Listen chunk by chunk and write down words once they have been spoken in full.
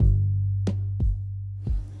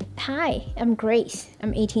Hi, I'm Grace.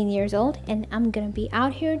 I'm 18 years old and I'm gonna be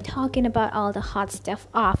out here talking about all the hot stuff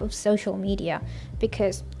off of social media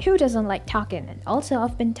because who doesn't like talking? And also,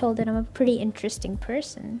 I've been told that I'm a pretty interesting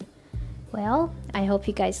person. Well, I hope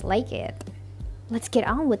you guys like it. Let's get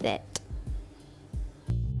on with it.